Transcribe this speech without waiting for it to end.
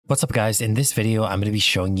What's up guys, in this video I'm going to be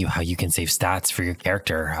showing you how you can save stats for your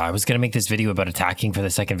character. I was going to make this video about attacking for the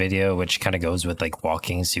second video, which kind of goes with like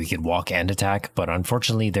walking, so you could walk and attack, but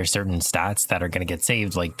unfortunately there's certain stats that are going to get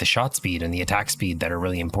saved, like the shot speed and the attack speed, that are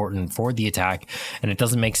really important for the attack, and it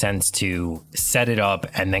doesn't make sense to set it up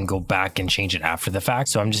and then go back and change it after the fact.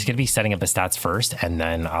 So I'm just going to be setting up the stats first, and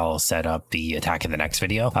then I'll set up the attack in the next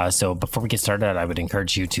video. So before we get started, I would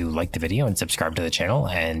encourage you to like the video and subscribe to the channel.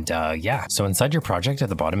 And yeah, so inside your project at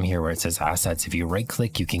the bottom here where it says assets, if you right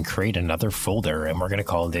click, you can create another folder, and we're going to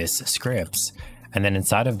call this scripts. And then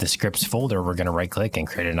inside of the scripts folder, we're going to right click and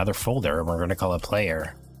create another folder, and we're going to call it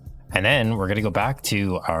player. And then we're going to go back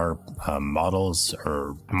to our models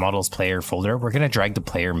player folder. We're going to drag the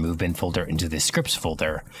player movement folder into the scripts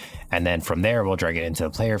folder. And then from there, we'll drag it into the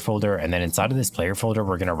player folder. And then inside of this player folder,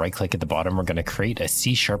 we're going to right click at the bottom. We're going to create a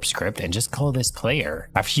C# script and just call this player.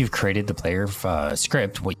 After you've created the player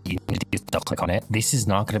script, what you need to do is double click on it. This is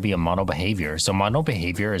not going to be a model behavior. So model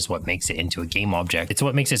behavior is what makes it into a game object. It's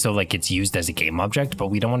what makes it so like it's used as a game object, but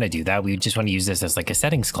we don't want to do that. We just want to use this as like a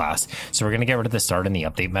settings class. So we're going to get rid of the start and the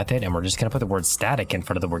update method, and we're just going to put the word static in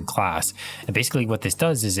front of the word class. And basically what this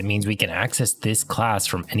does is it means we can access this class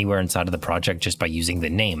from anywhere inside of the project just by using the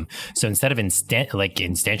name. So instead of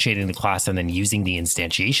instantiating the class and then using the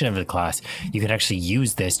instantiation of the class, you can actually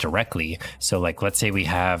use this directly. So like, let's say we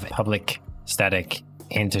have your static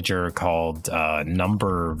integer called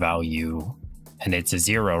number value, and it's a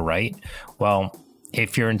 0, right? Well,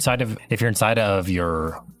 if you're inside of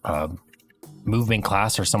your movement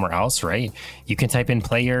class or somewhere else, right, you can type in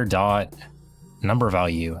player dot number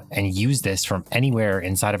value and use this from anywhere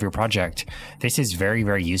inside of your project. This is very,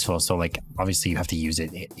 very useful. So like, obviously you have to use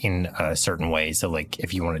it in a certain way. So like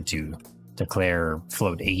if you wanted to declare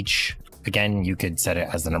float h, again, you could set it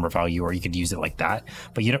as the number value, or you could use it like that.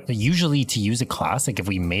 But you don't usually, to use a class, like if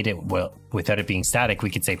we made it without it being static, we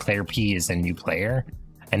could say player p is a new player,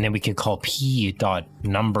 and then we could call p dot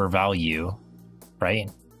number value, right?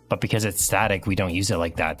 But because it's static, we don't use it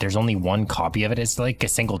like that. There's only one copy of it. It's like a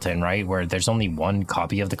singleton, right? Where there's only one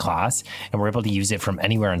copy of the class, and we're able to use it from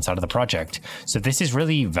anywhere inside of the project. So this is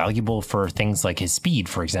really valuable for things like his speed,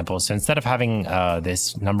 for example. So instead of having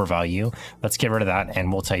this number value, let's get rid of that,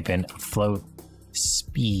 and we'll type in float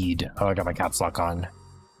speed. Oh, I got my caps lock on,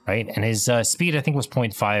 right? And his speed, I think, was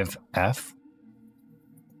 0.5f.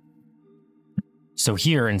 So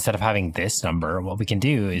here, instead of having this number, what we can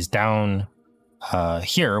do is down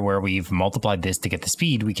here where we've multiplied this to get the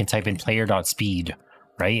speed, we can type in player.speed,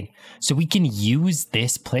 right? So we can use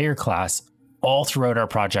this player class all throughout our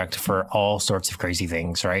project for all sorts of crazy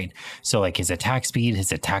things, right? So like his attack speed,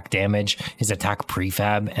 his attack damage, his attack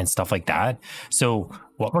prefab, and stuff like that. So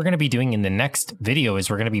what we're going to be doing in the next video is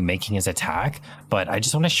we're going to be making his attack, but I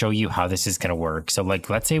just want to show you how this is going to work. So like,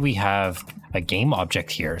 let's say we have a game object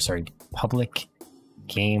here, sorry, public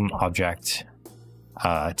game object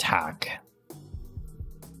attack.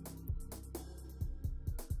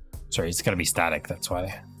 Sorry, it's got to be static, that's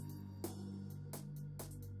why.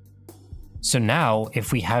 So now,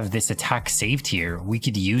 if we have this attack saved here, we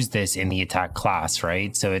could use this in the attack class,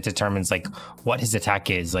 right? So it determines like what his attack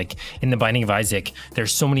is. Like in the Binding of Isaac,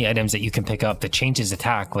 there's so many items that you can pick up that change his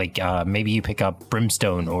attack. Like maybe you pick up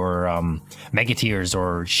Brimstone or Mega Tears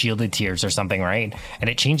or Shielded Tears or something, right? And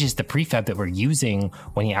it changes the prefab that we're using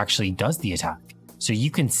when he actually does the attack. So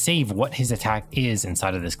you can save what his attack is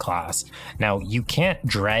inside of this class. Now, you can't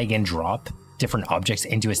drag and drop different objects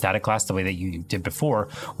into a static class the way that you did before.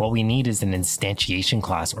 What we need is an instantiation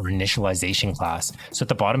class or initialization class. So at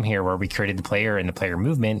the bottom here where we created the player and the player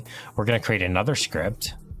movement, we're going to create another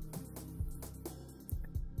script.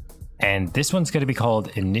 And this one's going to be called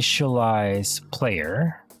initialize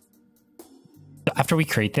player. After we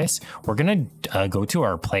create this, we're going to go to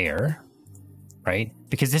our player, right?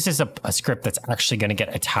 Because this is a script that's actually going to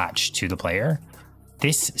get attached to the player.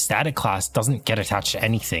 This static class doesn't get attached to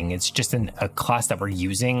anything. It's just a class that we're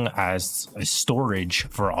using as a storage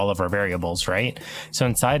for all of our variables, right? So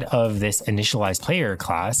inside of this initialize player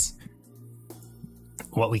class,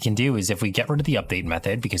 what we can do is if we get rid of the update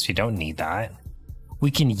method, because we don't need that,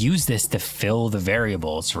 we can use this to fill the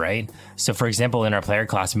variables, right? So for example, in our player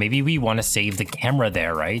class, maybe we want to save the camera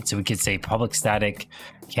there, right? So we could say public static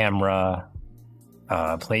camera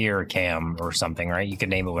player cam or something, right? You can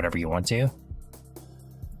name it whatever you want to.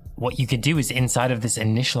 What you could do is inside of this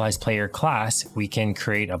initialize player class, we can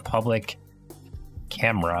create a public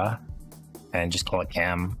camera and just call it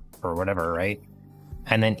cam or whatever, right?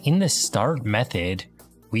 And then in the start method,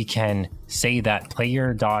 we can say that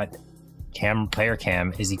player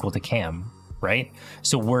cam is equal to cam. right?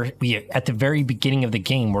 So we at the very beginning of the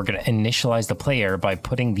game, we're going to initialize the player by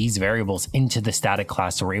putting these variables into the static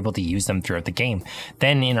class, so we're able to use them throughout the game.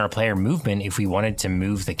 Then in our player movement, if we wanted to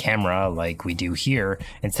move the camera like we do here,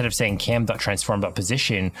 instead of saying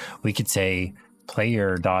cam.transform.position, we could say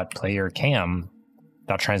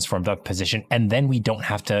player.playerCam.transform.position, and then we don't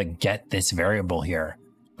have to get this variable here,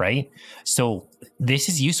 right? So this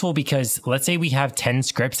is useful because let's say we have 10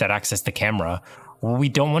 scripts that access the camera. Well, we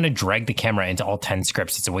don't want to drag the camera into all 10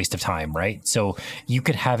 scripts. It's a waste of time, right? So you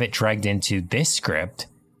could have it dragged into this script,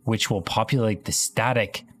 which will populate the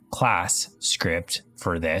static class script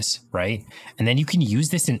for this, right? And then you can use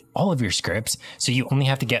this in all of your scripts. So you only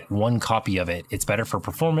have to get one copy of it. It's better for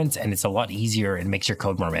performance and it's a lot easier. It makes your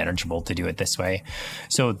code more manageable to do it this way.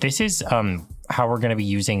 So this is how we're going to be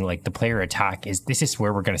using like the player attack. This is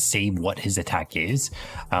where we're going to say what his attack is.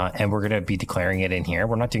 And we're going to be declaring it in here.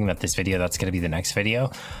 We're not doing that this video. That's going to be the next video.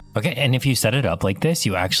 Okay. And if you set it up like this,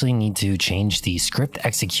 you actually need to change the script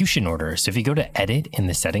execution order. So if you go to edit in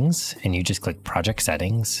the settings and you just click project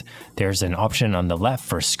settings, there's an option on the left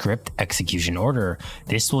for script execution order.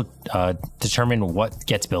 This will determine what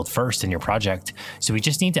gets built first in your project. So we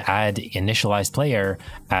just need to add initialize player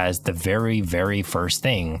as the very first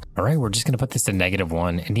thing. All right, we're just going to put this to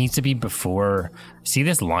 -1. It needs to be before, see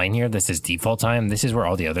this line here, this is default time. This is where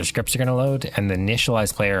all the other scripts are going to load, and the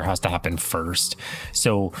initialize player has to happen first.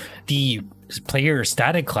 So the player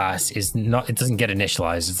static class is not, it doesn't get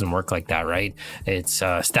initialized. It doesn't work like that, right? It's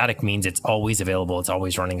static means it's always available, it's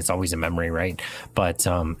always running, it's always in memory, right? But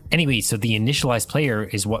anyway, so the initialized player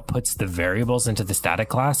is what puts the variables into the static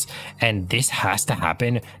class, and this has to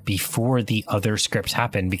happen before the other scripts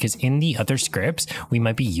happen, because in the other scripts we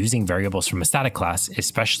might be using variables from a static class,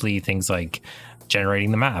 especially things like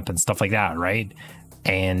generating the map and stuff like that, right?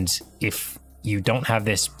 And if you don't have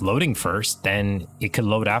this loading first, then it could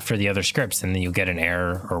load after the other scripts and then you'll get an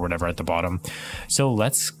error or whatever at the bottom. So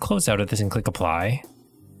let's close out of this and click apply.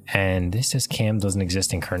 And this says cam doesn't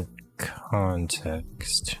exist in current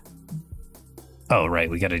context. Oh,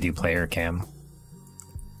 right, we got to do player cam.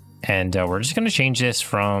 And we're just going to change this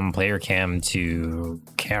from player cam to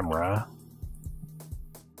camera.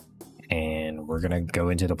 And we're going to go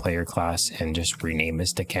into the player class and just rename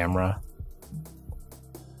this to camera.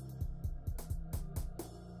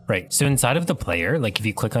 Right, so inside of the player, like if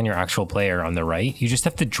you click on your actual player on the right, you just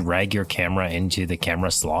have to drag your camera into the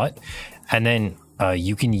camera slot, and then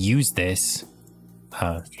you can use this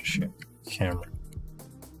camera.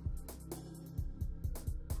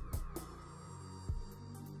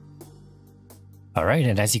 All right,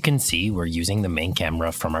 and as you can see, we're using the main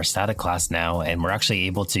camera from our static class now, and we're actually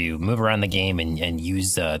able to move around the game and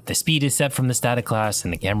use the speed is set from the static class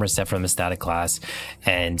and the camera is set from the static class,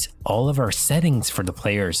 and all of our settings for the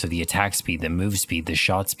player, so the attack speed, the move speed, the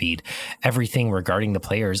shot speed, everything regarding the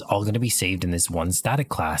player is all going to be saved in this one static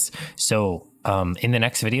class. So in the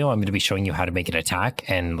next video, I'm going to be showing you how to make an attack.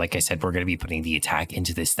 And like I said, we're going to be putting the attack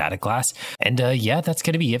into this static class. And yeah, that's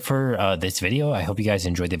going to be it for this video. I hope you guys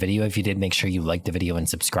enjoyed the video. If you did, make sure you like the video and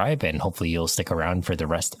subscribe, and hopefully you'll stick around for the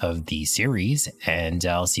rest of the series. And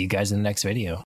I'll see you guys in the next video.